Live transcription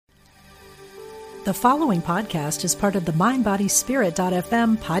The following podcast is part of the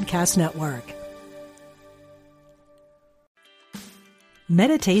MindBodySpirit.fm podcast network.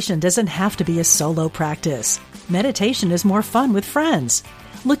 Meditation doesn't have to be a solo practice. Meditation is more fun with friends.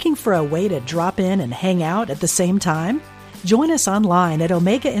 Looking for a way to drop in and hang out at the same time? Join us online at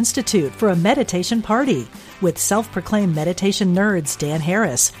Omega Institute for a meditation party with self-proclaimed meditation nerds Dan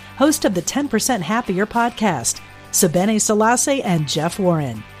Harris, host of the 10% Happier podcast, Sebene Selassie, and Jeff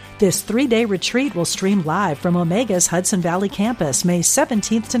Warren. This 3-day retreat will stream live from Omega's Hudson Valley campus May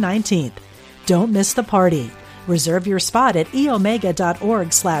 17th to 19th. Don't miss the party. Reserve your spot at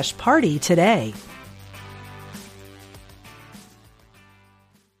eomega.org/party today.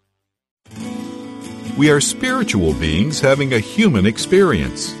 We are spiritual beings having a human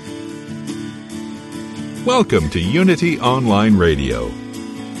experience. Welcome to Unity Online Radio,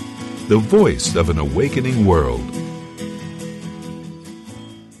 the voice of an awakening world.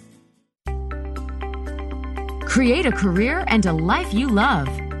 Create a career and a life you love.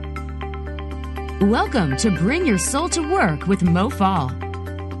 Welcome to Bring Your Soul to Work with Mo Fall.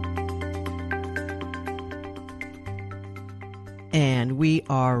 And we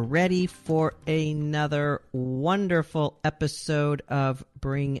are ready for another wonderful episode of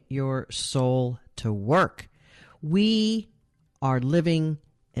Bring Your Soul to Work. We are living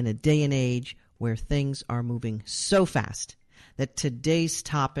in a day and age where things are moving so fast that today's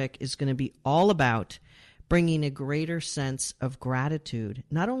topic is going to be all about bringing a greater sense of gratitude,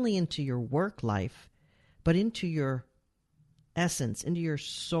 not only into your work life, but into your essence, into your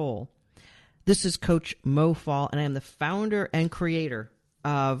soul. This is Coach Mo Fall, and I am the founder and creator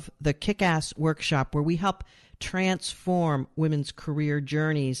of the Kick-Ass Workshop, where we help transform women's career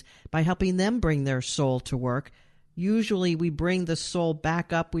journeys by helping them bring their soul to work. Usually we bring the soul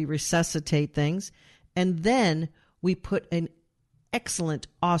back up, we resuscitate things, and then we put an excellent,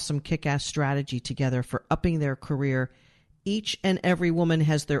 awesome kick-ass strategy together for upping their career. Each and every woman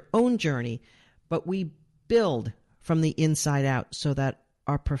has their own journey, but we build from the inside out so that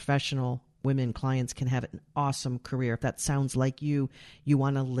our professional women clients can have an awesome career. If that sounds like you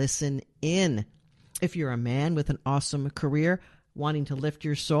want to listen in. If you're a man with an awesome career, wanting to lift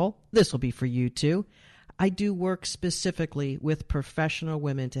your soul, this will be for you too. I do work specifically with professional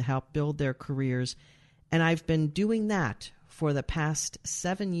women to help build their careers, and I've been doing that for the past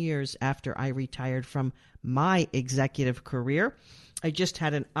 7 years after I retired from my executive career. I just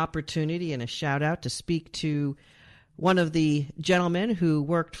had an opportunity and a shout out to speak to one of the gentlemen who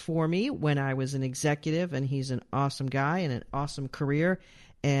worked for me when I was an executive, and he's an awesome guy and an awesome career,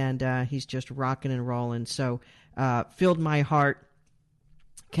 and he's just rocking and rolling. So filled my heart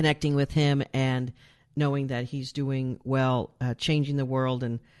connecting with him and knowing that he's doing well, changing the world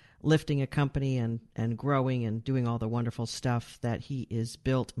and lifting a company and growing and doing all the wonderful stuff that he is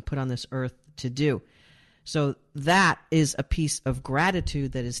built and put on this earth to do. So that is a piece of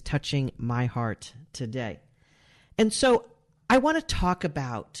gratitude that is touching my heart today. And so I want to talk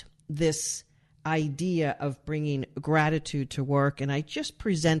about this idea of bringing gratitude to work. And I just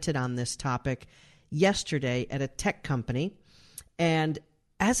presented on this topic yesterday at a tech company. And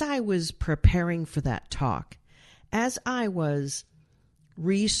as I was preparing for that talk, as I was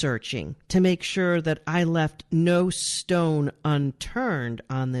researching to make sure that I left no stone unturned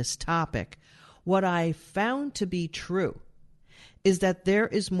on this topic, what I found to be true is that there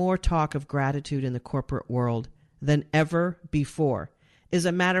is more talk of gratitude in the corporate world than ever before. As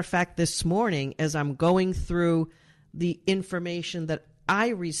a matter of fact, this morning, as I'm going through the information that I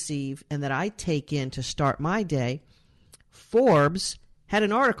receive and that I take in to start my day, Forbes had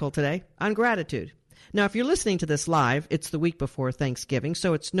an article today on gratitude. Now, if you're listening to this live, it's the week before Thanksgiving,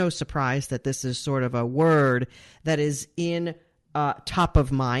 so it's no surprise that this is sort of a word that is in top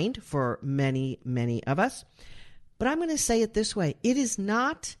of mind for many, many of us. But I'm going to say it this way. It is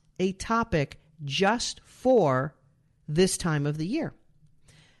not a topic just for this time of the year.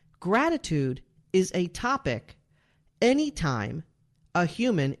 Gratitude is a topic anytime a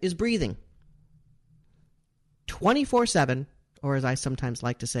human is breathing. 24/7, or as I sometimes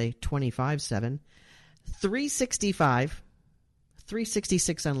like to say, 25/7, 365,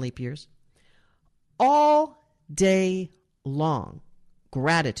 366 on leap years, all day long.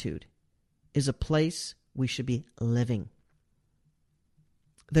 Gratitude is a place we should be living.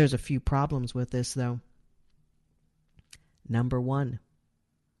 There's a few problems with this, though. Number one,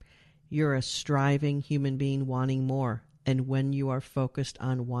 you're a striving human being wanting more. And when you are focused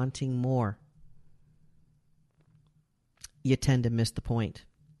on wanting more, you tend to miss the point.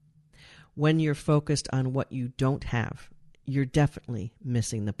 When you're focused on what you don't have, you're definitely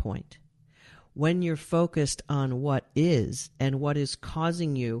missing the point. When you're focused on what is and what is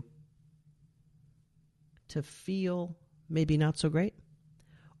causing you to feel maybe not so great,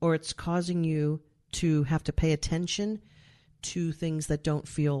 or it's causing you to have to pay attention to things that don't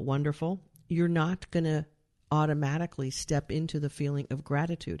feel wonderful, you're not going to automatically step into the feeling of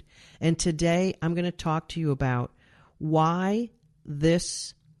gratitude. And today I'm going to talk to you about why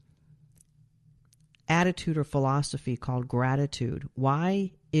this attitude or philosophy called gratitude,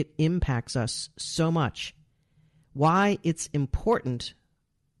 why it impacts us so much, why it's important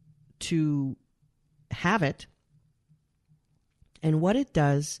to have it, and what it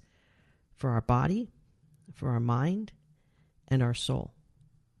does for our body, for our mind, and our soul.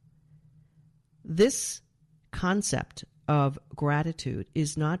 This concept of gratitude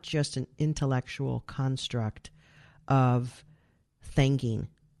is not just an intellectual construct of thanking.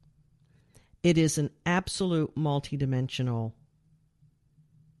 It is an absolute multidimensional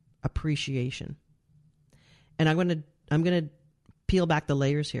appreciation. And I'm going to peel back the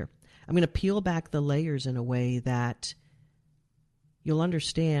layers here. I'm going to peel back the layers in a way that you'll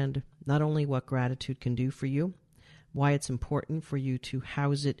understand not only what gratitude can do for you, why it's important for you to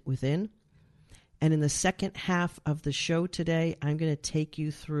house it within. And in the second half of the show today, I'm going to take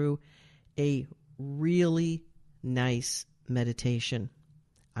you through a really nice meditation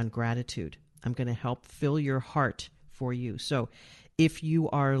on gratitude. I'm going to help fill your heart for you. So if you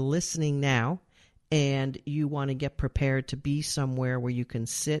are listening now and you want to get prepared to be somewhere where you can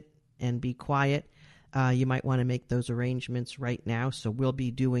sit and be quiet, you might want to make those arrangements right now. So we'll be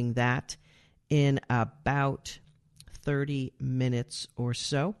doing that in about 30 minutes or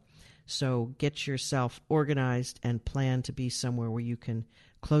so. So get yourself organized and plan to be somewhere where you can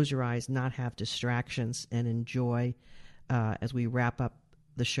close your eyes, not have distractions, and enjoy as we wrap up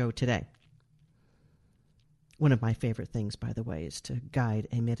the show today. One of my favorite things, by the way, is to guide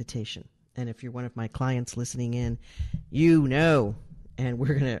a meditation. And if you're one of my clients listening in, you know, and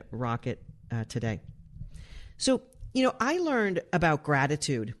we're going to rock it today. So, I learned about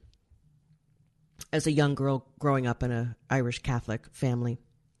gratitude as a young girl growing up in an Irish Catholic family.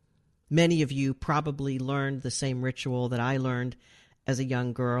 Many of you probably learned the same ritual that I learned as a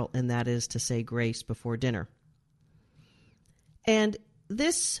young girl, and that is to say grace before dinner. And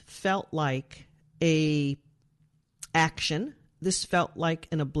this felt like a action. This felt like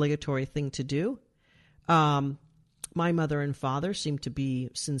an obligatory thing to do. My mother and father seemed to be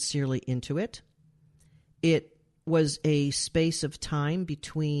sincerely into it. It was a space of time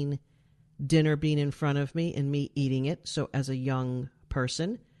between dinner being in front of me and me eating it. So as a young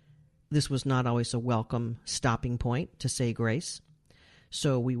person, this was not always a welcome stopping point to say grace.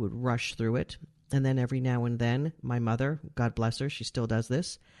 So we would rush through it. And then every now and then, my mother, God bless her, she still does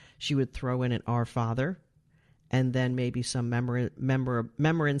this, she would throw in an Our Father, and then maybe some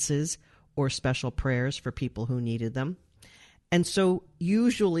memorances or special prayers for people who needed them. And so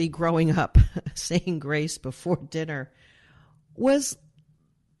usually growing up, saying grace before dinner was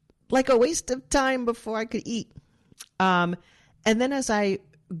like a waste of time before I could eat. And then as I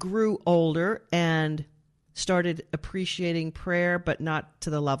grew older and started appreciating prayer, but not to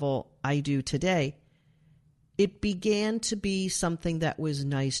the level I do today, it began to be something that was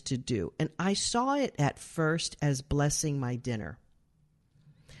nice to do. And I saw it at first as blessing my dinner,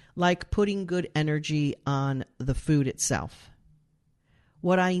 like putting good energy on the food itself.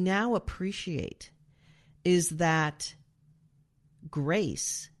 What I now appreciate is that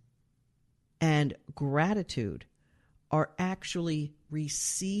grace and gratitude are actually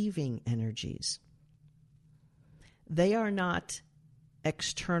receiving energies. They are not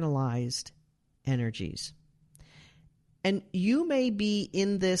externalized energies. And you may be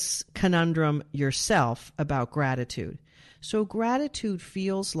in this conundrum yourself about gratitude. So gratitude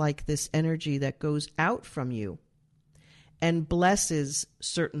feels like this energy that goes out from you and blesses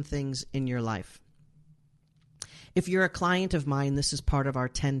certain things in your life. If you're a client of mine, this is part of our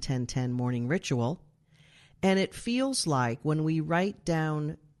 10-10-10 morning ritual. And it feels like when we write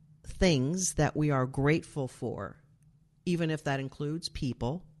down things that we are grateful for, even if that includes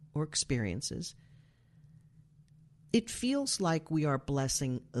people or experiences, it feels like we are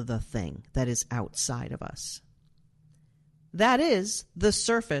blessing the thing that is outside of us. That is the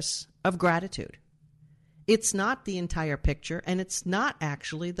surface of gratitude. It's not the entire picture, and it's not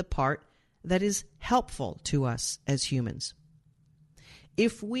actually the part that is helpful to us as humans.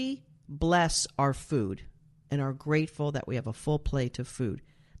 If we bless our food and are grateful that we have a full plate of food,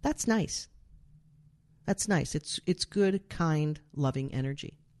 that's nice. That's nice. It's good, kind, loving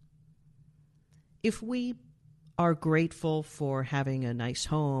energy. If we are grateful for having a nice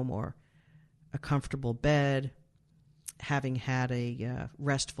home or a comfortable bed, having had a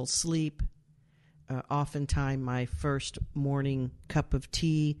restful sleep, oftentimes my first morning cup of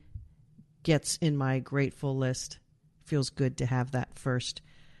tea gets in my grateful list. Feels good to have that first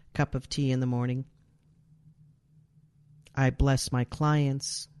cup of tea in the morning. I bless my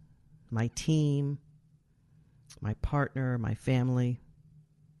clients, my team, my partner, my families,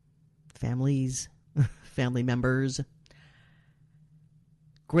 family members.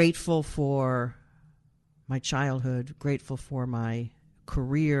 Grateful for my childhood, grateful for my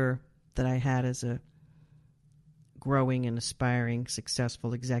career that I had as a growing and aspiring,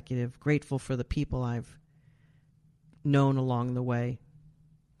 successful executive. Grateful for the people I've known along the way.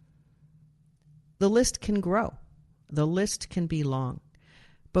 The list can grow. The list can be long.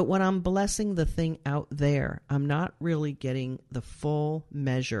 But when I'm blessing the thing out there, I'm not really getting the full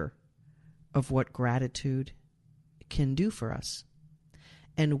measure of what gratitude can do for us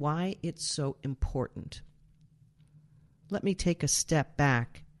and why it's so important. Let me take a step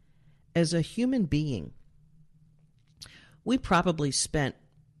back. As a human being, we probably spent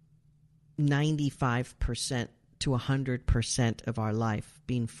 95% to 100% of our life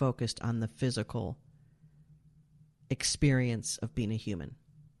being focused on the physical experience of being a human.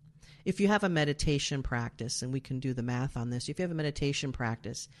 If you have a meditation practice, and we can do the math on this, if you have a meditation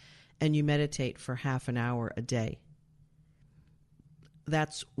practice and you meditate for half an hour a day,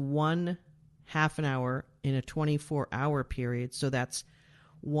 that's 1 half an hour in a 24-hour period, so that's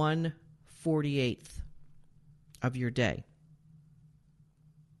 1/48 of your day.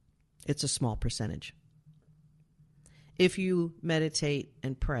 It's a small percentage. If you meditate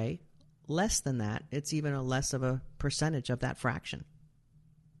and pray less than that, it's even a less of a percentage of that fraction.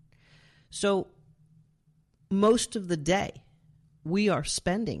 So most of the day we are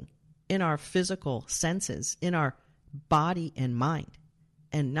spending in our physical senses, in our body and mind,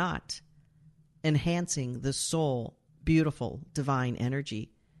 and not enhancing the soul, beautiful, divine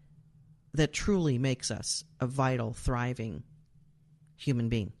energy that truly makes us a vital, thriving human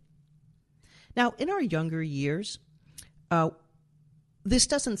being. Now, in our younger years, this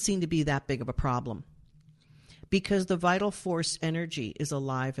doesn't seem to be that big of a problem because the vital force energy is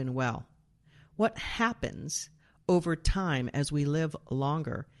alive and well. What happens over time as we live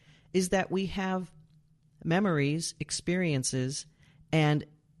longer is that we have memories, experiences, and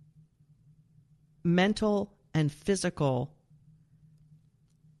mental and physical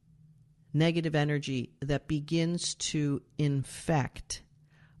negative energy that begins to infect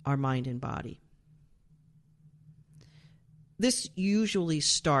our mind and body. This usually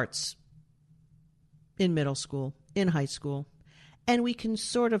starts in middle school, in high school, and we can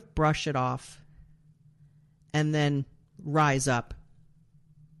sort of brush it off and then rise up.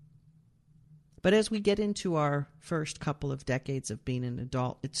 But as we get into our first couple of decades of being an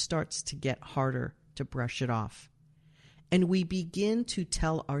adult, it starts to get harder to brush it off. And we begin to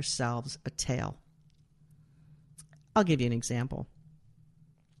tell ourselves a tale. I'll give you an example.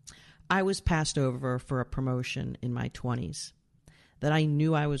 I was passed over for a promotion in my 20s that I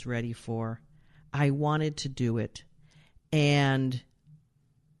knew I was ready for. I wanted to do it. And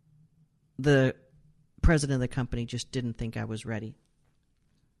the president of the company just didn't think I was ready.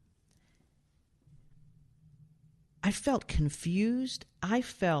 I felt confused. I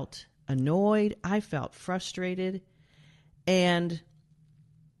felt annoyed. I felt frustrated. And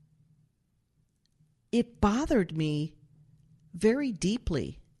it bothered me very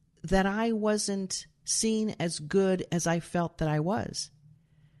deeply that I wasn't seen as good as I felt that I was.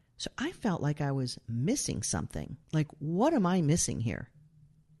 So I felt like I was missing something. Like, what am I missing here?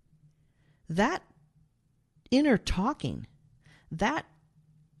 That inner talking, that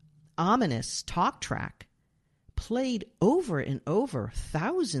ominous talk track played over and over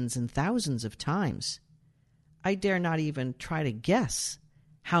thousands and thousands of times. I dare not even try to guess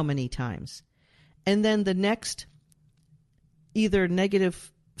how many times. And then the next either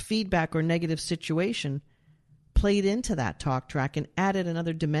negative feedback or negative situation played into that talk track and added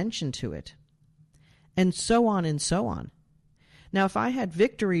another dimension to it. And so on and so on. Now, if I had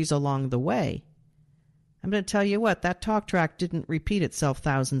victories along the way, I'm going to tell you what, that talk track didn't repeat itself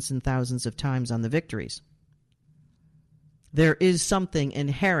thousands and thousands of times on the victories. There is something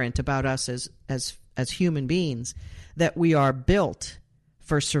inherent about us as human beings that we are built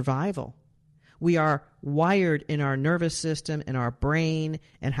for survival. We are wired in our nervous system, in our brain,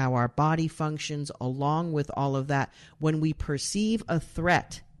 and how our body functions along with all of that. When we perceive a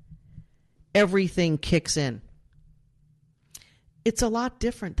threat, everything kicks in. It's a lot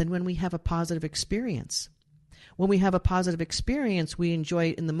different than when we have a positive experience. When we have a positive experience, we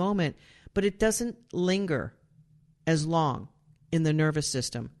enjoy it in the moment, but it doesn't linger as long in the nervous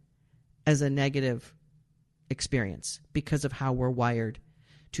system as a negative experience because of how we're wired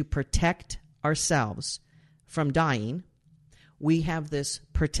to protect ourselves from dying we have this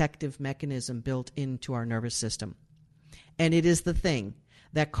protective mechanism built into our nervous system. And it is the thing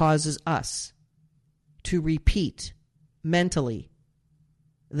that causes us to repeat mentally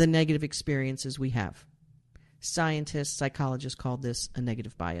the negative experiences we have. Scientists, psychologists call this a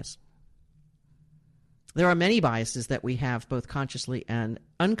negative bias. There are many biases that we have, both consciously and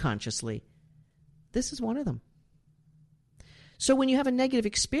unconsciously. This is one of them. So when you have a negative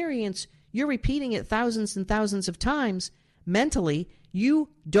experience, you're repeating it thousands and thousands of times. Mentally, you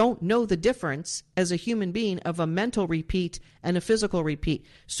don't know the difference as a human being of a mental repeat and a physical repeat.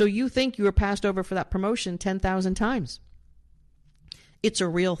 So you think you were passed over for that promotion 10,000 times. It's a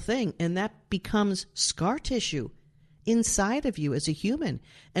real thing, and that becomes scar tissue inside of you as a human,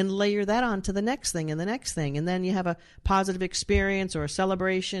 and layer that on to the next thing and the next thing. And then you have a positive experience or a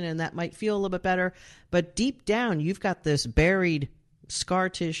celebration, and that might feel a little bit better. But deep down, you've got this buried scar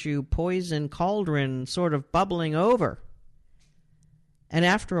tissue, poison cauldron sort of bubbling over. And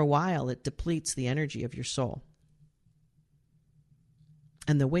after a while, it depletes the energy of your soul.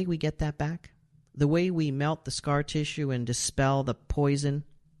 And the way we get that back, the way we melt the scar tissue and dispel the poison,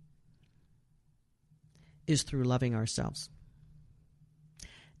 is through loving ourselves.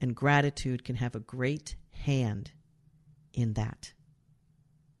 And gratitude can have a great hand in that.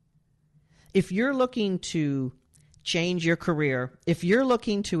 If you're looking to change your career, if you're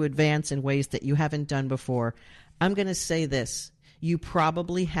looking to advance in ways that you haven't done before, I'm going to say this. You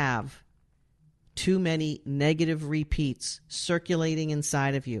probably have too many negative repeats circulating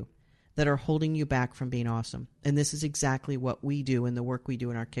inside of you that are holding you back from being awesome. And this is exactly what we do in the work we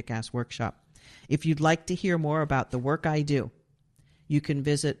do in our Kick-Ass Workshop. If you'd like to hear more about the work I do, you can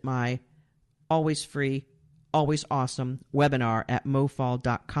visit my always free, always awesome webinar at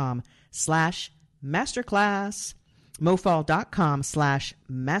mofall.com/masterclass.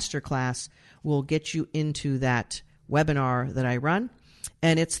 mofall.com/masterclass will get you into that webinar that I run.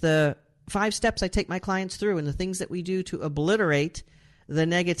 And it's the 5 steps I take my clients through and the things that we do to obliterate the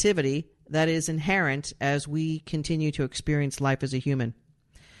negativity that is inherent as we continue to experience life as a human.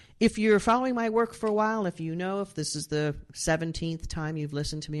 If you're following my work for a while, if you know if this is the 17th time you've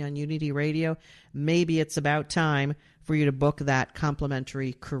listened to me on Unity Radio, maybe it's about time for you to book that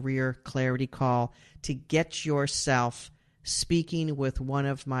complimentary career clarity call to get yourself speaking with one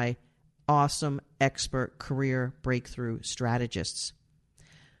of my awesome expert career breakthrough strategists.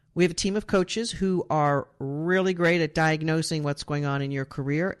 We have a team of coaches who are really great at diagnosing what's going on in your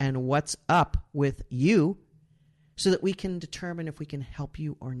career and what's up with you, so that we can determine if we can help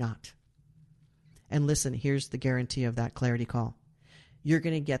you or not. And listen, here's the guarantee of that clarity call. You're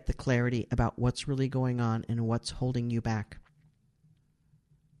going to get the clarity about what's really going on and what's holding you back.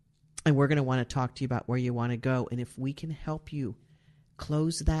 And we're going to want to talk to you about where you want to go. And if we can help you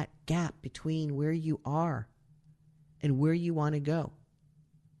close that gap between where you are and where you want to go,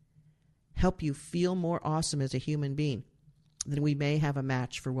 help you feel more awesome as a human being, then we may have a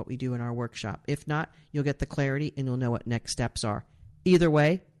match for what we do in our workshop. If not, you'll get the clarity and you'll know what next steps are. Either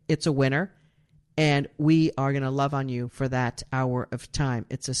way, it's a winner, and we are going to love on you for that hour of time.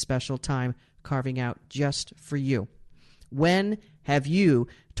 It's a special time carving out just for you. When have you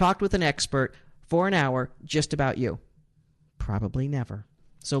talked with an expert for an hour just about you? Probably never.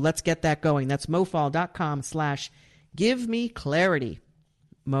 So let's get that going. That's mofall.com/give me clarity.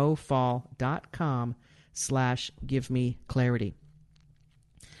 mofall.com/give me clarity.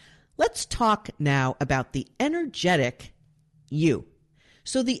 Let's talk now about the energetic you.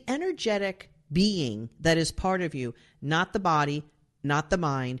 So the energetic being that is part of you, not the body, not the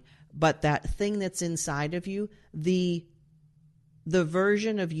mind, but that thing that's inside of you, the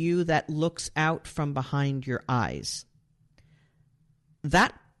version of you that looks out from behind your eyes.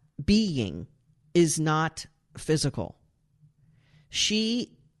 That being is not physical.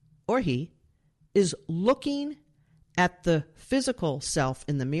 She or he is looking at the physical self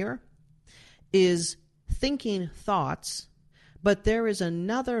in the mirror, is thinking thoughts, but there is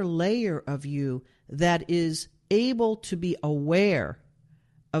another layer of you that is able to be aware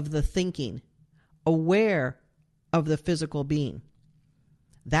of the thinking, aware of the physical being.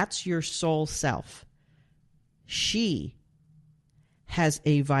 That's your soul self. She has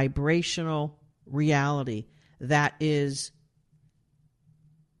a vibrational reality that is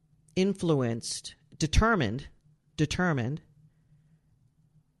influenced, determined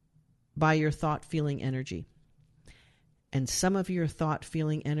by your thought feeling energy. And some of your thought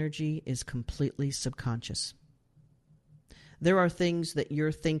feeling energy is completely subconscious. There are things that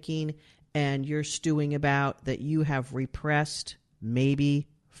you're thinking and you're stewing about that you have repressed maybe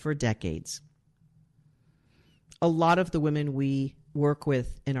for decades. A lot of the women we work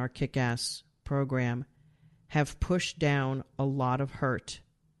with in our Kick-Ass program have pushed down a lot of hurt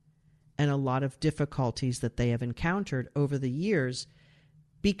and a lot of difficulties that they have encountered over the years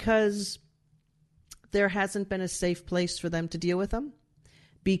because there hasn't been a safe place for them to deal with them,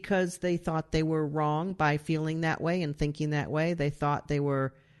 because they thought they were wrong by feeling that way and thinking that way. They thought they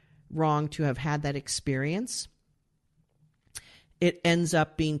were wrong to have had that experience. It ends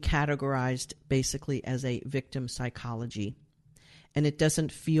up being categorized basically as a victim psychology, and it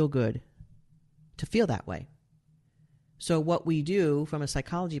doesn't feel good to feel that way. So what we do from a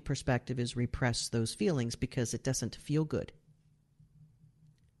psychology perspective is repress those feelings because it doesn't feel good.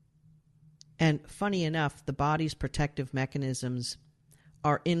 And funny enough, the body's protective mechanisms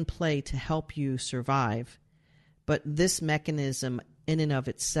are in play to help you survive, but this mechanism in and of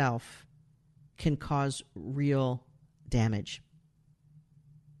itself can cause real damage.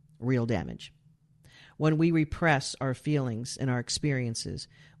 Real damage. When we repress our feelings and our experiences,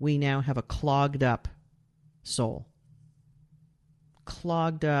 we now have a clogged up soul.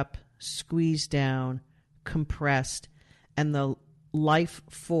 Clogged up, squeezed down, compressed, and the life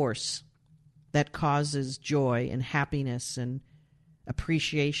force that causes joy and happiness and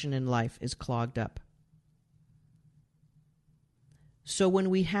appreciation in life is clogged up. So when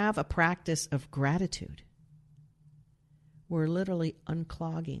we have a practice of gratitude, we're literally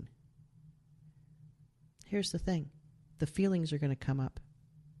unclogging. Here's the thing. The feelings are going to come up.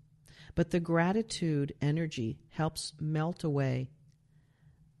 But the gratitude energy helps melt away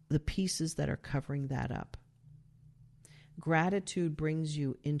the pieces that are covering that up. Gratitude brings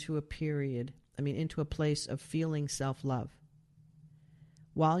you into a place of feeling self-love.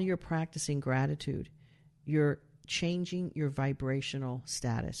 While you're practicing gratitude, you're changing your vibrational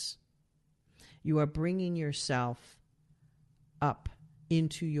status. You are bringing yourself up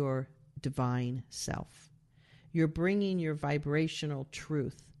into your divine self. You're bringing your vibrational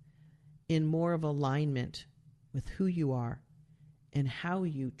truth in more of alignment with who you are and how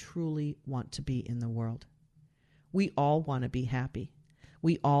you truly want to be in the world. We all want to be happy.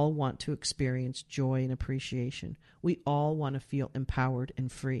 We all want to experience joy and appreciation. We all want to feel empowered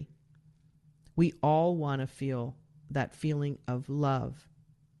and free. We all want to feel that feeling of love.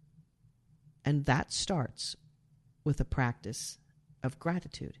 And that starts with a practice of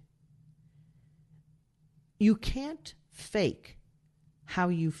gratitude. You can't fake how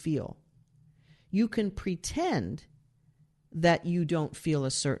you feel. You can pretend that you don't feel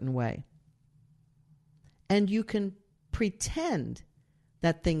a certain way. And you can pretend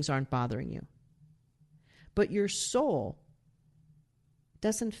that things aren't bothering you. But your soul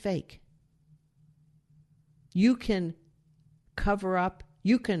doesn't fake. You can cover up.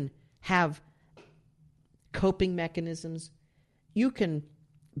 You can have coping mechanisms. You can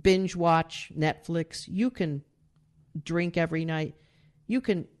binge watch Netflix. You can drink every night. You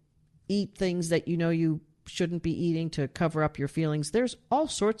can eat things that you know you shouldn't be eating to cover up your feelings. There's all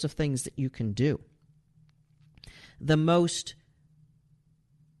sorts of things that you can do. The most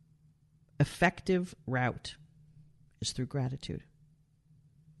effective route is through gratitude.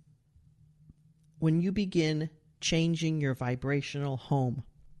 When you begin changing your vibrational home,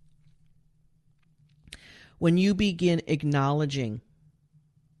 when you begin acknowledging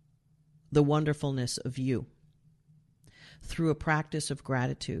the wonderfulness of you through a practice of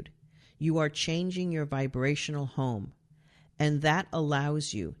gratitude, you are changing your vibrational home, and that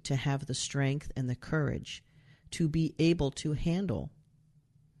allows you to have the strength and the courage to be able to handle,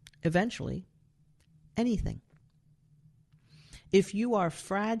 eventually, anything. If you are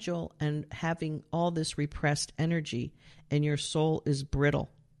fragile and having all this repressed energy and your soul is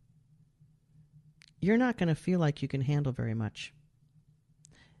brittle, you're not going to feel like you can handle very much.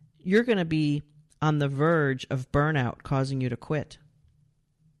 You're going to be on the verge of burnout causing you to quit.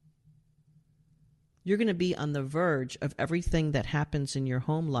 You're going to be on the verge of everything that happens in your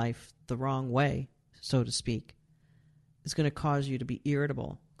home life the wrong way, so to speak. It's going to cause you to be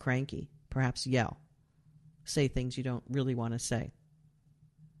irritable, cranky, perhaps yell, say things you don't really want to say,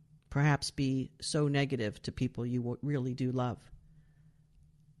 perhaps be so negative to people you really do love.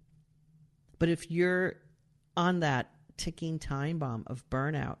 But if you're on that ticking time bomb of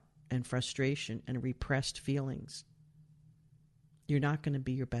burnout and frustration and repressed feelings, you're not going to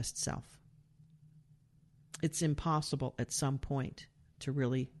be your best self. It's impossible at some point to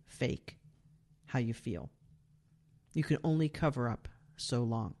really fake how you feel. You can only cover up so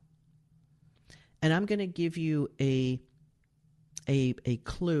long. And I'm going to give you a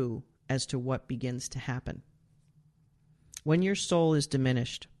clue as to what begins to happen. When your soul is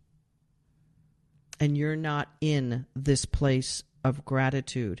diminished and you're not in this place of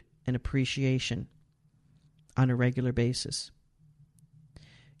gratitude and appreciation on a regular basis,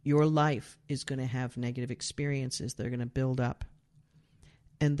 Your life is going to have negative experiences. They're going to build up.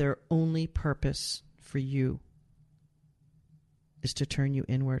 And their only purpose for you is to turn you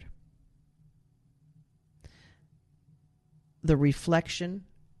inward. The reflection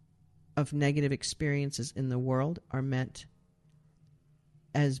of negative experiences in the world are meant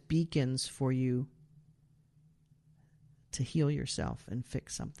as beacons for you to heal yourself and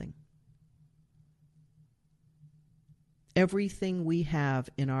fix something. Everything we have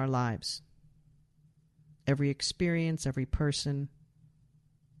in our lives, every experience, every person,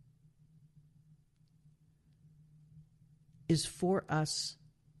 is for us.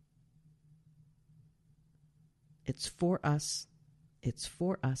 It's for us. It's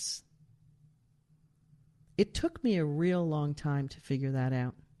for us. It took me a real long time to figure that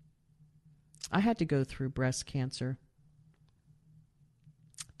out. I had to go through breast cancer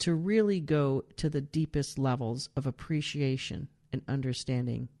to really go to the deepest levels of appreciation and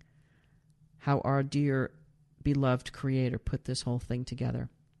understanding how our dear, beloved Creator put this whole thing together.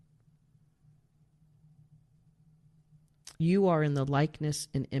 You are in the likeness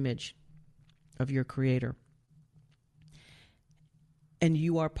and image of your Creator. And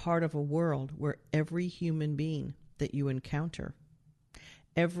you are part of a world where every human being that you encounter,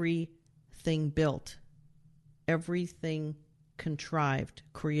 everything built, everything contrived,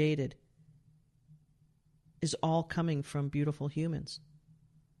 created, is all coming from beautiful humans.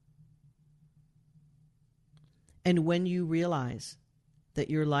 And when you realize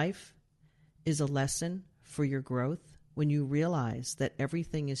that your life is a lesson for your growth, when you realize that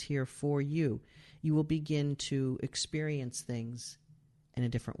everything is here for you, you will begin to experience things in a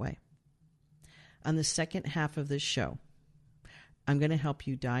different way. On the second half of this show, I'm going to help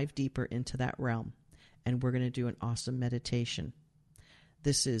you dive deeper into that realm, and we're going to do an awesome meditation.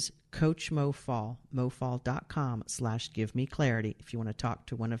 This is Coach Mo Fall, mofall.com/givemeclarity if you want to talk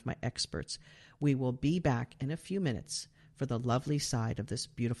to one of my experts. We will be back in a few minutes for the lovely side of this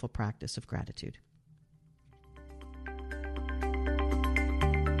beautiful practice of gratitude.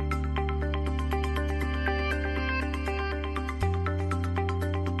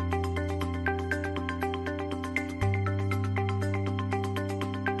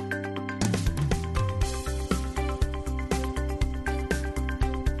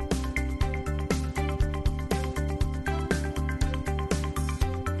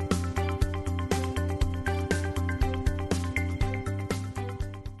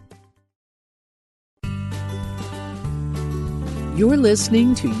 You're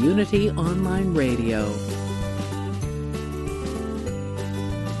listening to Unity Online Radio,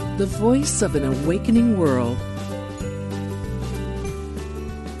 the voice of an awakening world.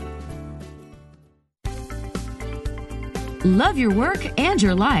 Love your work and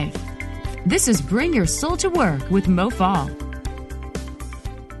your life. This is Bring Your Soul to Work with Mo Fall.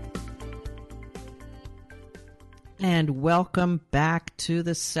 And welcome back to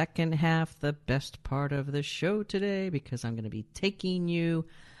the second half, the best part of the show today, because I'm going to be taking you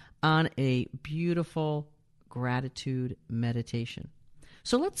on a beautiful gratitude meditation.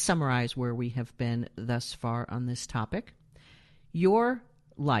 So let's summarize where we have been thus far on this topic. Your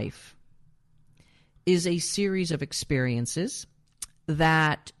life is a series of experiences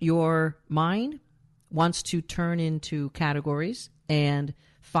that your mind wants to turn into categories and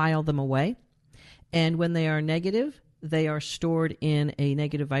file them away. And when they are negative, they are stored in a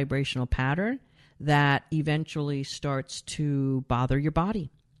negative vibrational pattern that eventually starts to bother your body.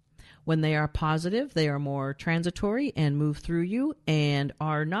 When they are positive, they are more transitory and move through you and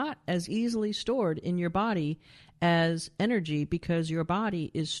are not as easily stored in your body as energy because your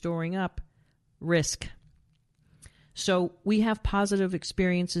body is storing up risk. So we have positive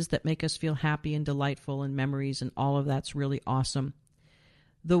experiences that make us feel happy and delightful and memories, and all of that's really awesome.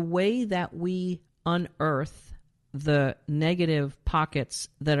 The way that we unearth the negative pockets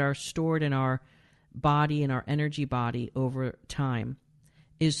that are stored in our body and our energy body over time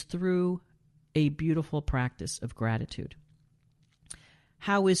is through a beautiful practice of gratitude.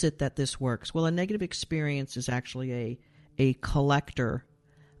 How is it that this works? Well, a negative experience is actually a collector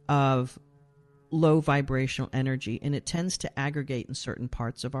of low vibrational energy, and it tends to aggregate in certain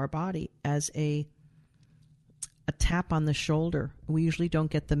parts of our body as a tap on the shoulder. We usually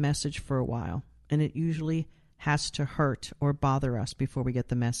don't get the message for a while, and it usually has to hurt or bother us before we get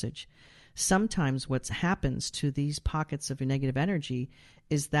the message. Sometimes what happens to these pockets of negative energy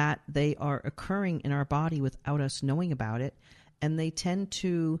is that they are occurring in our body without us knowing about it, and they tend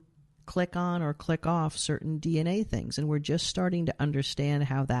to click on or click off certain DNA things, and we're just starting to understand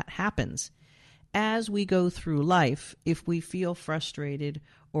how that happens. as we go through life, if we feel frustrated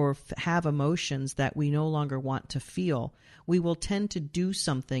or have emotions that we no longer want to feel, we will tend to do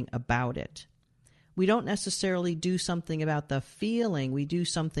something about it. We don't necessarily do something about the feeling. We do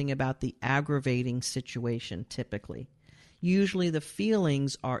something about the aggravating situation, typically. Usually the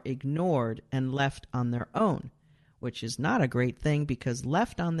feelings are ignored and left on their own, which is not a great thing because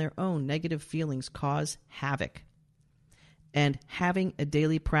left on their own, negative feelings cause havoc. And having a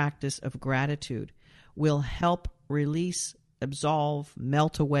daily practice of gratitude will help release, absolve,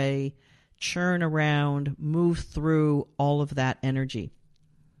 melt away, churn around, move through all of that energy.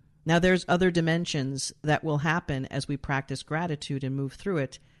 Now, there's other dimensions that will happen as we practice gratitude and move through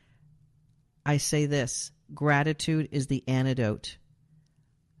it. I say this, gratitude is the antidote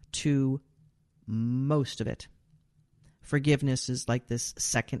to most of it. Forgiveness is like this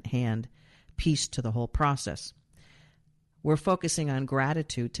second-hand piece to the whole process. We're focusing on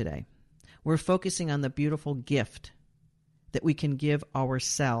gratitude today. We're focusing on the beautiful gift that we can give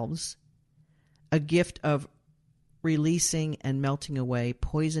ourselves, a gift of releasing and melting away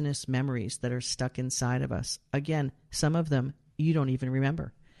poisonous memories that are stuck inside of us. Again, some of them you don't even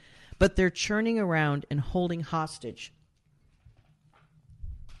remember, but they're churning around and holding hostage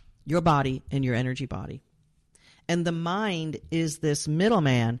your body and your energy body. And the mind is this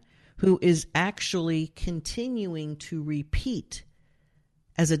middleman who is actually continuing to repeat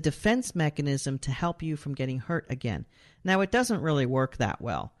as a defense mechanism to help you from getting hurt again. Now, it doesn't really work that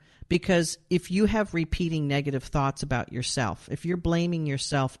well. Because if you have repeating negative thoughts about yourself, if you're blaming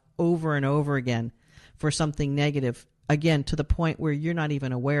yourself over and over again for something negative, again, to the point where you're not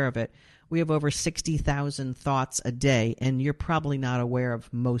even aware of it, we have over 60,000 thoughts a day, and you're probably not aware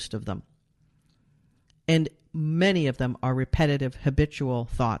of most of them. And many of them are repetitive, habitual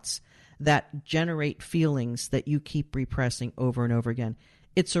thoughts that generate feelings that you keep repressing over and over again.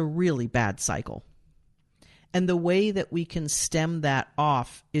 It's a really bad cycle. And the way that we can stem that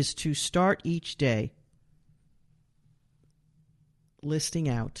off is to start each day listing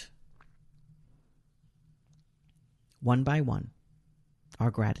out, one by one,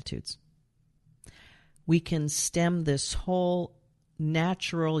 our gratitudes. We can stem this whole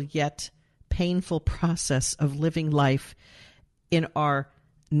natural yet painful process of living life in our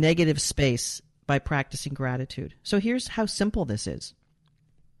negative space by practicing gratitude. So here's how simple this is.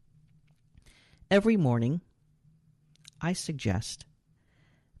 Every morning, I suggest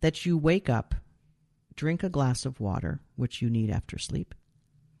that you wake up, drink a glass of water, which you need after sleep,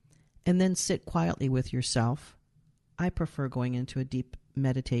 and then sit quietly with yourself. I prefer going into a deep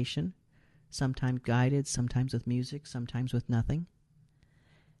meditation, sometimes guided, sometimes with music, sometimes with nothing.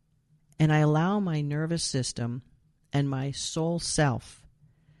 And I allow my nervous system and my soul self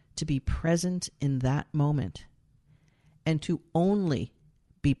to be present in that moment and to only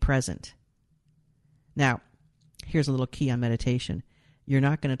be present. Now, here's a little key on meditation. You're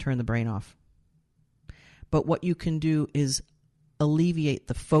not going to turn the brain off. But what you can do is alleviate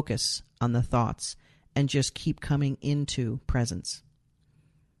the focus on the thoughts and just keep coming into presence.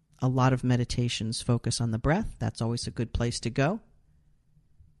 A lot of meditations focus on the breath. That's always a good place to go.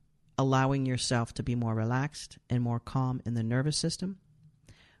 Allowing yourself to be more relaxed and more calm in the nervous system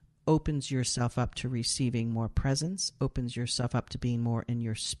opens yourself up to receiving more presence, opens yourself up to being more in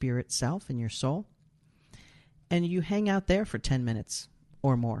your spirit self, in your soul. And you hang out there for 10 minutes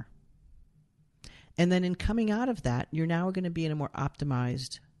or more. And then in coming out of that, you're now going to be in a more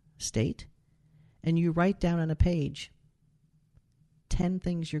optimized state. And you write down on a page 10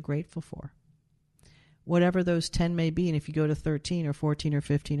 things you're grateful for. Whatever those 10 may be. And if you go to 13 or 14 or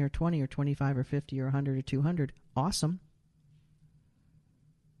 15 or 20 or 25 or 50 or 100 or 200, awesome.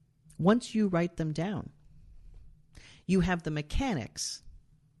 Once you write them down, you have the mechanics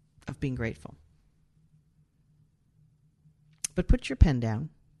of being grateful. But put your pen down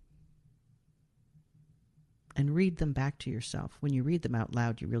and read them back to yourself. When you read them out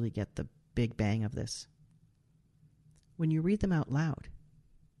loud, you really get the big bang of this. When you read them out loud,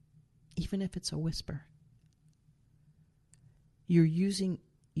 even if it's a whisper, you're using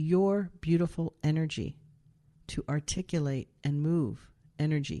your beautiful energy to articulate and move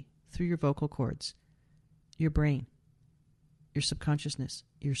energy through your vocal cords. Your brain, your subconsciousness,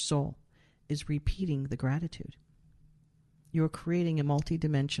 your soul is repeating the gratitude. You're creating a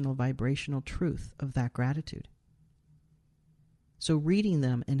multidimensional vibrational truth of that gratitude. So reading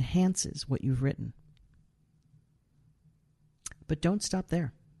them enhances what you've written. But don't stop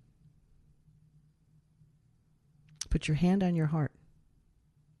there. Put your hand on your heart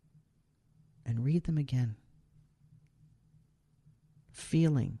and read them again,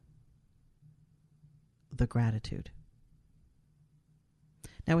 feeling the gratitude.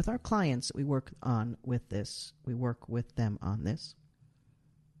 Now, with our clients, we work with them on this.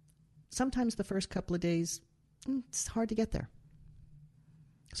 Sometimes the first couple of days, it's hard to get there.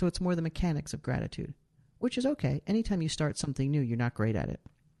 So it's more the mechanics of gratitude, which is okay. Anytime you start something new, you're not great at it.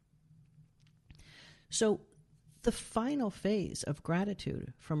 So the final phase of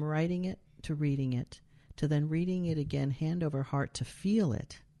gratitude, from writing it to reading it, to then reading it again, hand over heart to feel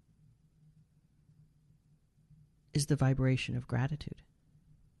it, is the vibration of gratitude.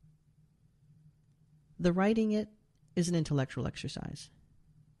 The writing it is an intellectual exercise.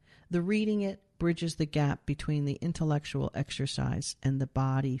 The reading it bridges the gap between the intellectual exercise and the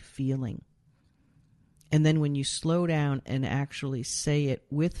body feeling. And then when you slow down and actually say it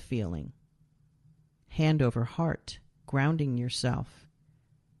with feeling, hand over heart, grounding yourself,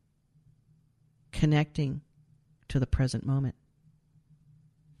 connecting to the present moment,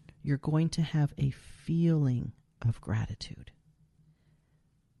 you're going to have a feeling of gratitude.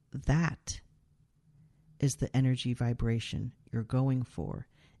 That is the energy vibration you're going for,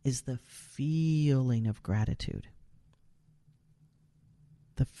 is the feeling of gratitude.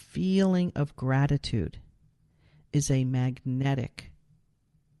 The feeling of gratitude is a magnetic,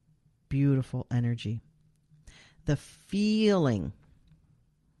 beautiful energy. The feeling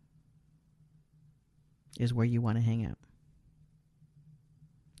is where you want to hang out.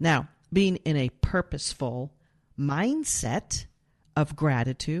 Now, being in a purposeful mindset of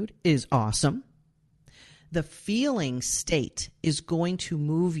gratitude is awesome. The feeling state is going to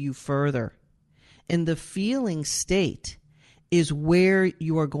move you further. And the feeling state is where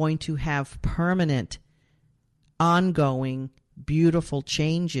you are going to have permanent, ongoing, beautiful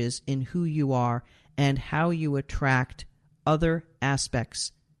changes in who you are and how you attract other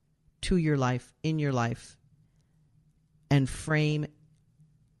aspects to your life, in your life, and frame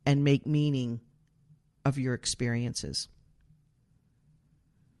and make meaning of your experiences.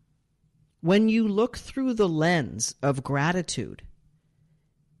 When you look through the lens of gratitude,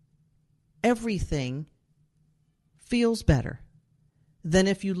 everything feels better than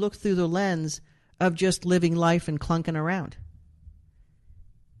if you look through the lens of just living life and clunking around.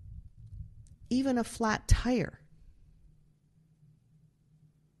 Even a flat tire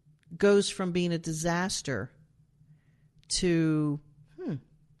goes from being a disaster to, I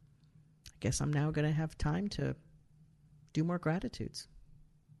guess I'm now going to have time to do more gratitudes.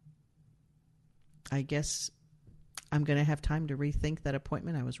 I guess I'm going to have time to rethink that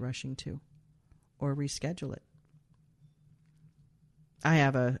appointment I was rushing to or reschedule it. I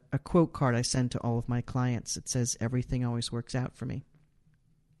have a quote card I send to all of my clients. It says, everything always works out for me.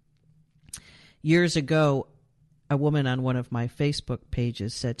 Years ago, a woman on one of my Facebook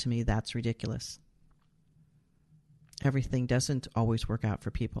pages said to me, that's ridiculous. Everything doesn't always work out for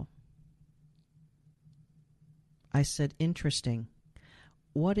people. I said, interesting.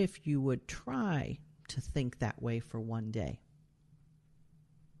 What if you would try to think that way for one day?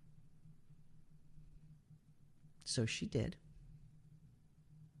 So she did.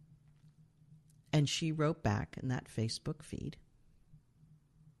 And she wrote back in that Facebook feed,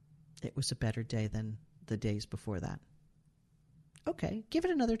 it was a better day than the days before that. Okay, give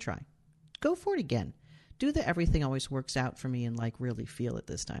it another try. Go for it again. Do the everything always works out for me and really feel it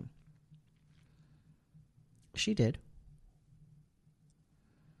this time. She did.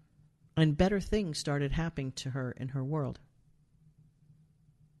 And better things started happening to her in her world.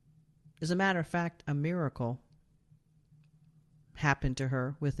 As a matter of fact, a miracle happened to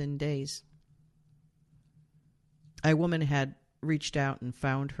her within days. A woman had reached out and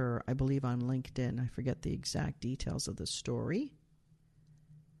found her, I believe, on LinkedIn. I forget the exact details of the story.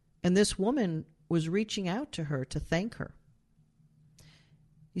 And this woman was reaching out to her to thank her.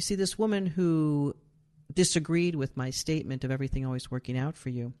 You see, this woman who disagreed with my statement of everything always working out for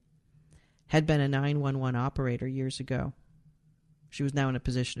you had been a 911 operator years ago. She was now in a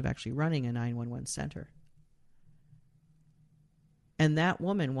position of actually running a 911 center. And that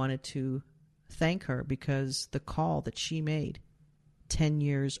woman wanted to thank her because the call that she made 10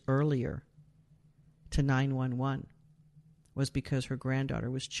 years earlier to 911 was because her granddaughter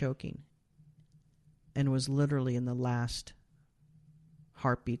was choking and was literally in the last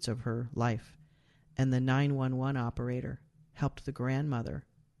heartbeats of her life. And the 911 operator helped the grandmother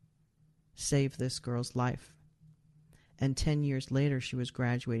save this girl's life. And 10 years later, she was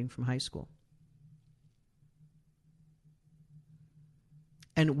graduating from high school.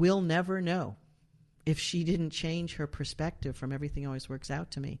 And we'll never know if she didn't change her perspective from everything always works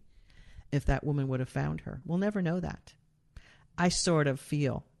out to me, if that woman would have found her. We'll never know that. I sort of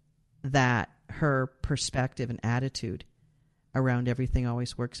feel that her perspective and attitude around everything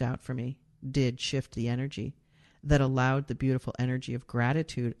always works out for me did shift the energy. that allowed the beautiful energy of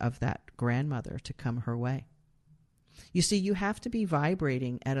gratitude of that grandmother to come her way. You see, you have to be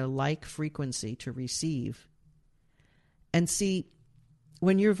vibrating at a like frequency to receive. And see,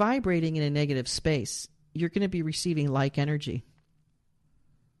 when you're vibrating in a negative space, you're going to be receiving like energy.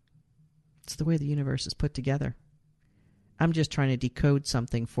 It's the way the universe is put together. I'm just trying to decode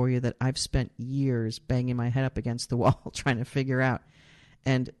something for you that I've spent years banging my head up against the wall trying to figure out.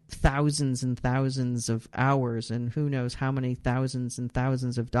 And thousands and thousands of hours and who knows how many thousands and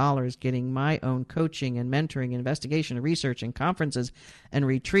thousands of dollars getting my own coaching and mentoring, investigation, and research and conferences and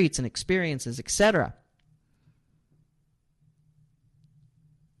retreats and experiences, etc.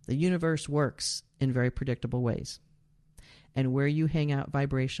 The universe works in very predictable ways. And where you hang out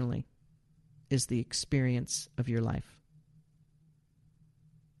vibrationally is the experience of your life.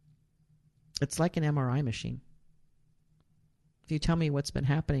 It's like an MRI machine. If you tell me what's been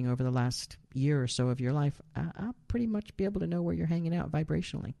happening over the last year or so of your life, I'll pretty much be able to know where you're hanging out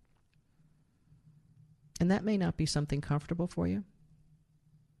vibrationally. And that may not be something comfortable for you.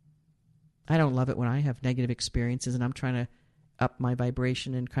 I don't love it when I have negative experiences and I'm trying to up my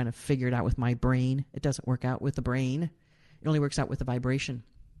vibration and kind of figure it out with my brain. It doesn't work out with the brain. It only works out with the vibration.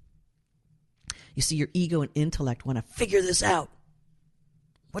 You see, your ego and intellect want to figure this out.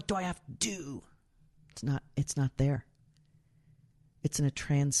 What do I have to do? It's not there. It's in a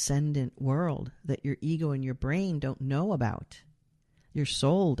transcendent world that your ego and your brain don't know about. Your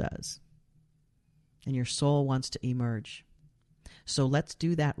soul does. And your soul wants to emerge. So let's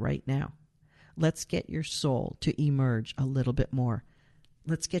do that right now. Let's get your soul to emerge a little bit more.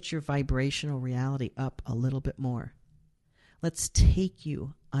 Let's get your vibrational reality up a little bit more. Let's take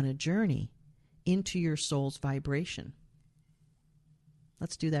you on a journey into your soul's vibration.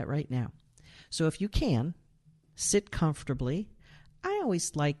 Let's do that right now. So if you can, sit comfortably. I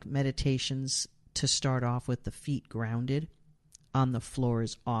always like meditations to start off with the feet grounded. On the floor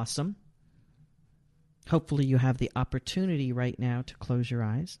is awesome. Hopefully you have the opportunity right now to close your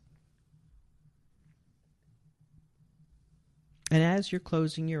eyes. And as you're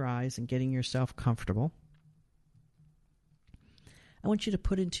closing your eyes and getting yourself comfortable, I want you to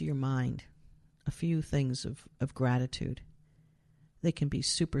put into your mind a few things of gratitude. They can be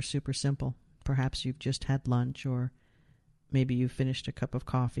super, super simple. Perhaps you've just had lunch, or maybe you finished a cup of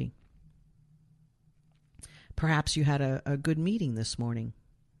coffee. Perhaps you had a good meeting this morning.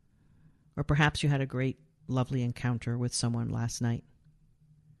 Or perhaps you had a great, lovely encounter with someone last night.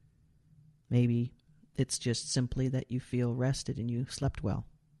 Maybe it's just simply that you feel rested and you slept well.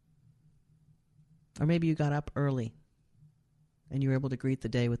 Or maybe you got up early and you were able to greet the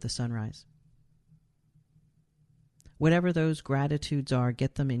day with the sunrise. Whatever those gratitudes are,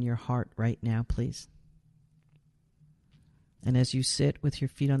 get them in your heart right now, please. And as you sit with your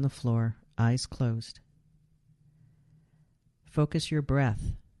feet on the floor, eyes closed, focus your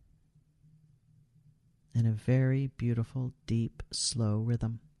breath in a very beautiful, deep, slow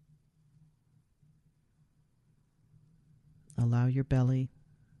rhythm. Allow your belly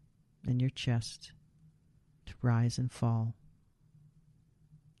and your chest to rise and fall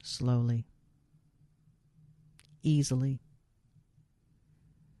slowly, easily.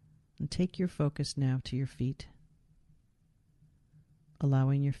 And take your focus now to your feet,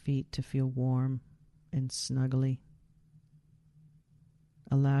 allowing your feet to feel warm and snuggly.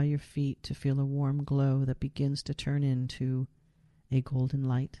 Allow your feet to feel a warm glow that begins to turn into a golden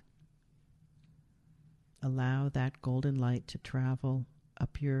light. Allow that golden light to travel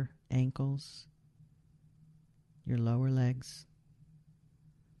up your ankles, your lower legs,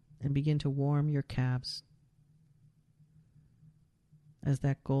 and begin to warm your calves. As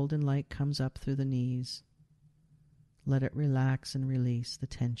that golden light comes up through the knees, let it relax and release the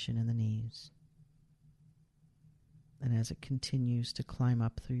tension in the knees. And as it continues to climb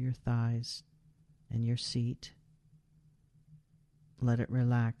up through your thighs and your seat, let it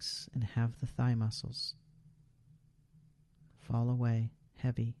relax and have the thigh muscles fall away,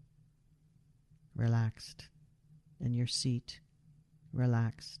 heavy, relaxed, and your seat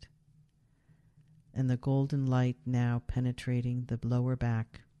relaxed. And the golden light now penetrating the lower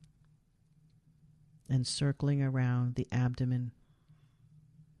back and circling around the abdomen,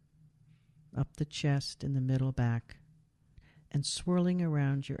 up the chest and the middle back, and swirling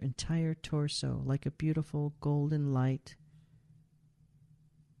around your entire torso like a beautiful golden light,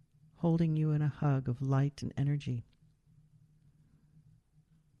 holding you in a hug of light and energy,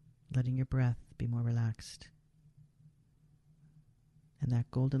 letting your breath be more relaxed. And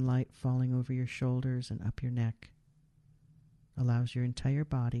that golden light falling over your shoulders and up your neck allows your entire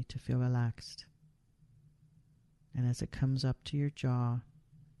body to feel relaxed. And as it comes up to your jaw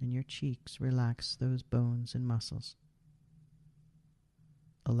and your cheeks, relax those bones and muscles.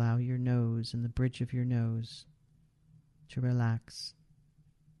 Allow your nose and the bridge of your nose to relax.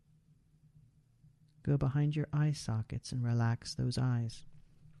 Go behind your eye sockets and relax those eyes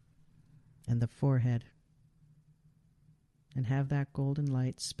and the forehead. And have that golden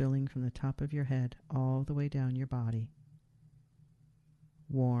light spilling from the top of your head all the way down your body.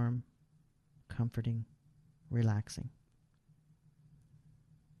 Warm, comforting, relaxing.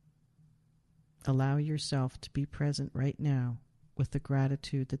 Allow yourself to be present right now with the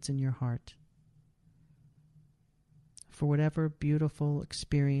gratitude that's in your heart for whatever beautiful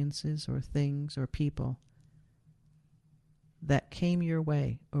experiences or things or people that came your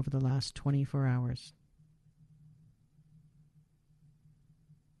way over the last 24 hours.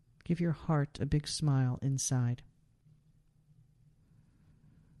 Give your heart a big smile inside.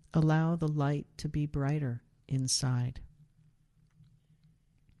 Allow the light to be brighter inside.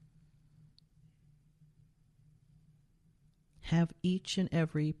 Have each and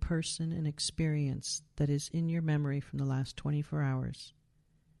every person and experience that is in your memory from the last 24 hours.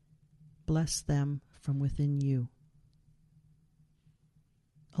 Bless them from within you.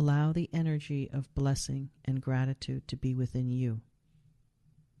 Allow the energy of blessing and gratitude to be within you.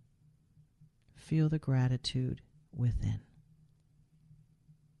 Feel the gratitude within.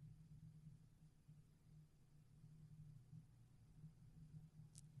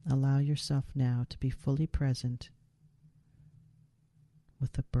 Allow yourself now to be fully present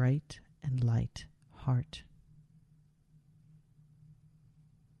with a bright and light heart.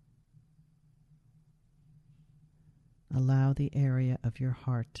 Allow the area of your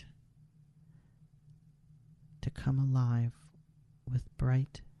heart to come alive with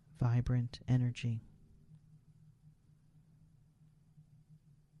bright, vibrant energy.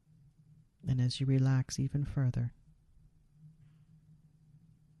 And as you relax even further,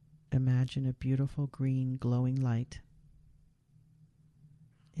 imagine a beautiful green glowing light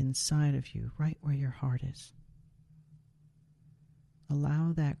inside of you, right where your heart is.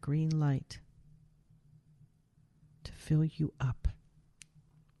 Allow that green light to fill you up.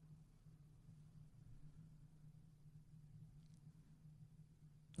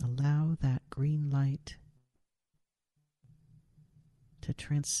 Allow that green light to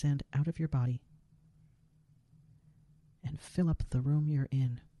transcend out of your body and fill up the room you're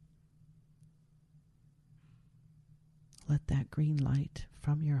in. Let that green light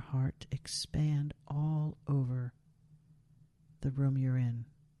from your heart expand all over the room you're in.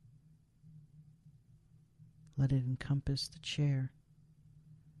 Let it encompass the chair,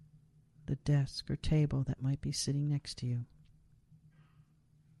 the desk or table that might be sitting next to you,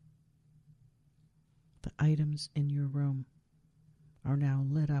 the items in your room are now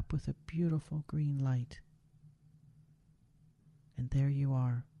lit up with a beautiful green light. And there you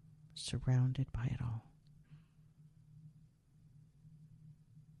are, surrounded by it all.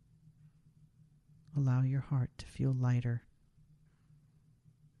 Allow your heart to feel lighter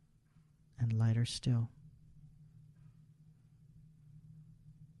and lighter still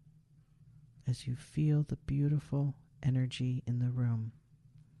as you feel the beautiful energy in the room.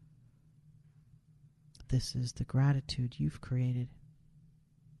 This is the gratitude you've created.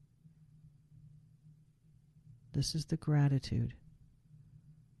 This is the gratitude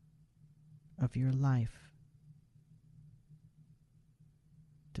of your life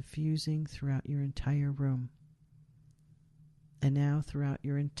diffusing throughout your entire room and now throughout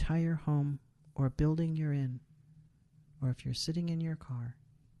your entire home or building you're in, or if you're sitting in your car.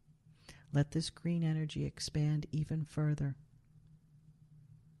 Let this green energy expand even further.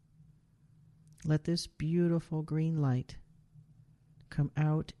 Let this beautiful green light come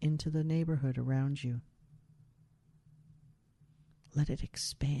out into the neighborhood around you. Let it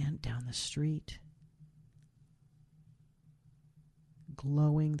expand down the street,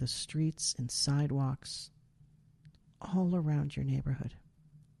 glowing the streets and sidewalks all around your neighborhood.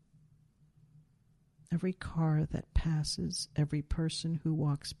 Every car that passes, every person who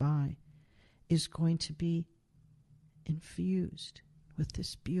walks by is going to be infused with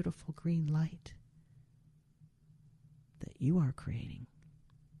this beautiful green light that you are creating.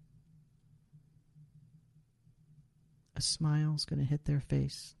 A smile is going to hit their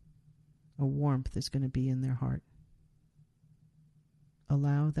face. A warmth is going to be in their heart.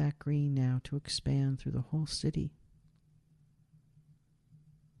 Allow that green now to expand through the whole city.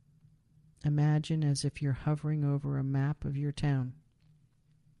 Imagine as if you're hovering over a map of your town.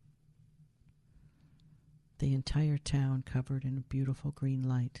 The entire town covered in a beautiful green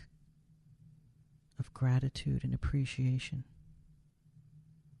light of gratitude and appreciation.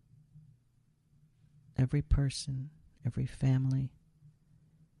 Every person, every family,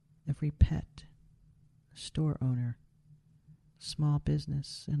 every pet, store owner, small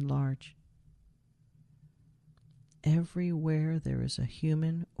business and large. Everywhere there is a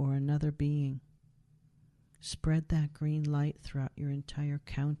human or another being, spread that green light throughout your entire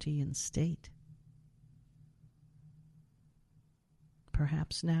county and state.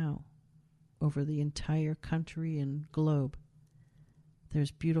 Perhaps now, over the entire country and globe,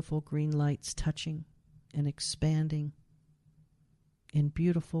 there's beautiful green lights touching and expanding in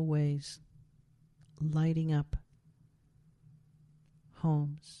beautiful ways, lighting up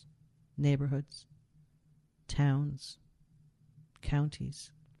homes, neighborhoods, towns,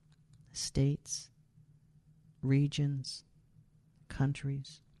 counties, states, regions,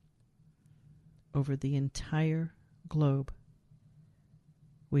 countries, over the entire globe.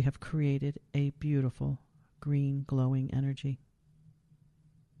 We have created a beautiful green glowing energy.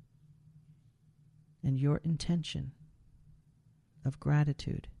 And your intention of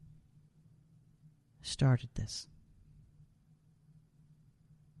gratitude started this.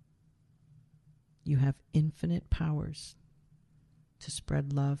 You have infinite powers to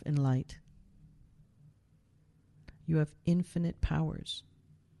spread love and light. You have infinite powers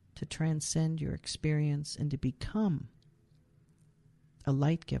to transcend your experience and to become a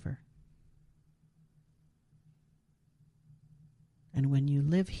light giver. And when you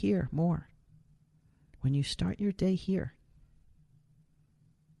live here more, when you start your day here,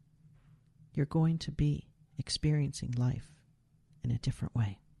 you're going to be experiencing life in a different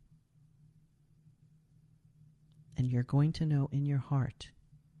way. And you're going to know in your heart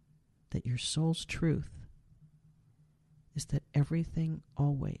that your soul's truth is that everything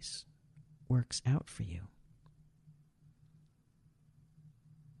always works out for you.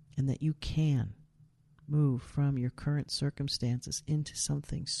 And that you can move from your current circumstances into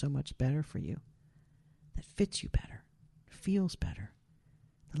something so much better for you, that fits you better, feels better,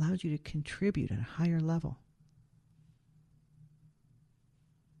 allows you to contribute at a higher level.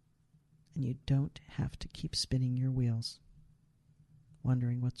 And you don't have to keep spinning your wheels,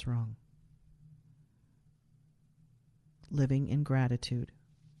 wondering what's wrong. Living in gratitude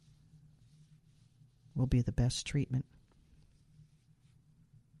will be the best treatment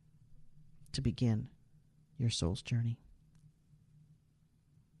to begin your soul's journey.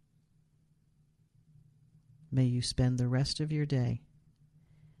 May you spend the rest of your day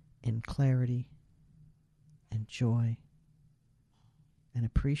in clarity and joy and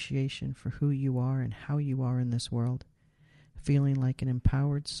appreciation for who you are and how you are in this world, feeling like an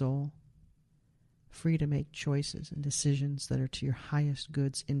empowered soul, free to make choices and decisions that are to your highest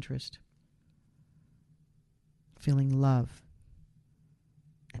good's interest, feeling love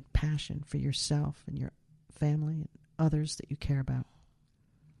and passion for yourself and your family and others that you care about,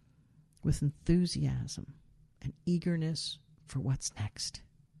 with enthusiasm and eagerness for what's next,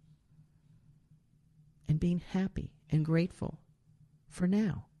 and being happy and grateful for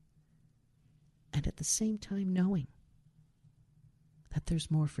now, and at the same time knowing that there's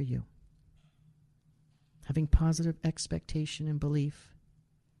more for you. Having positive expectation and belief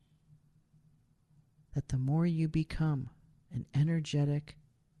that the more you become an energetic,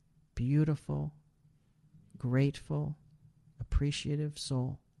 beautiful, grateful, appreciative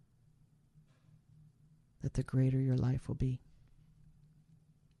soul, that the greater your life will be.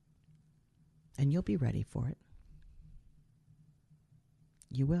 And you'll be ready for it.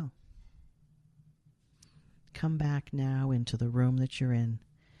 You will. Come back now into the room that you're in,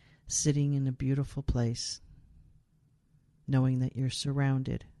 sitting in a beautiful place, knowing that you're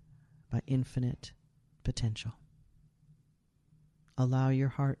surrounded by infinite potential. Allow your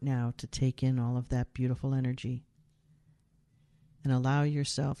heart now to take in all of that beautiful energy, and allow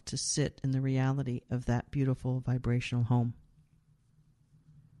yourself to sit in the reality of that beautiful vibrational home.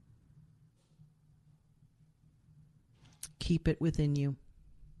 Keep it within you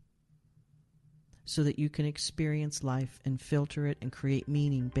so that you can experience life and filter it and create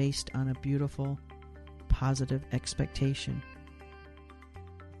meaning based on a beautiful, positive expectation.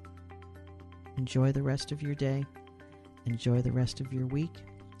 Enjoy the rest of your day. Enjoy the rest of your week.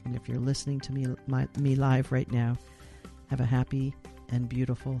 And if you're listening to me live right now, have a happy and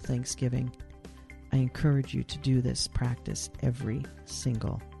beautiful Thanksgiving. I encourage you to do this practice every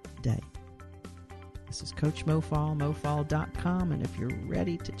single day. This is Coach Mo Fall, mofall.com, and if you're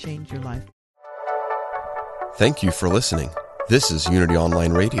ready to change your life. Thank you for listening. This is Unity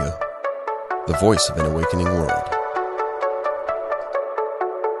Online Radio, the voice of an awakening world.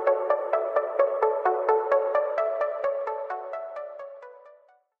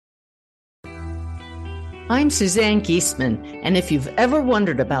 I'm Suzanne Geisman, and if you've ever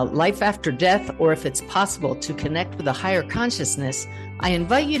wondered about life after death or if it's possible to connect with a higher consciousness, I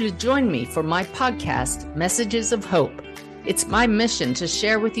invite you to join me for my podcast, Messages of Hope. It's my mission to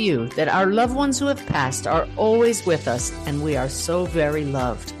share with you that our loved ones who have passed are always with us, and we are so very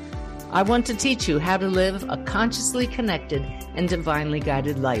loved. I want to teach you how to live a consciously connected and divinely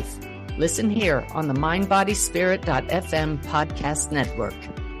guided life. Listen here on the MindBodySpirit.fm podcast network.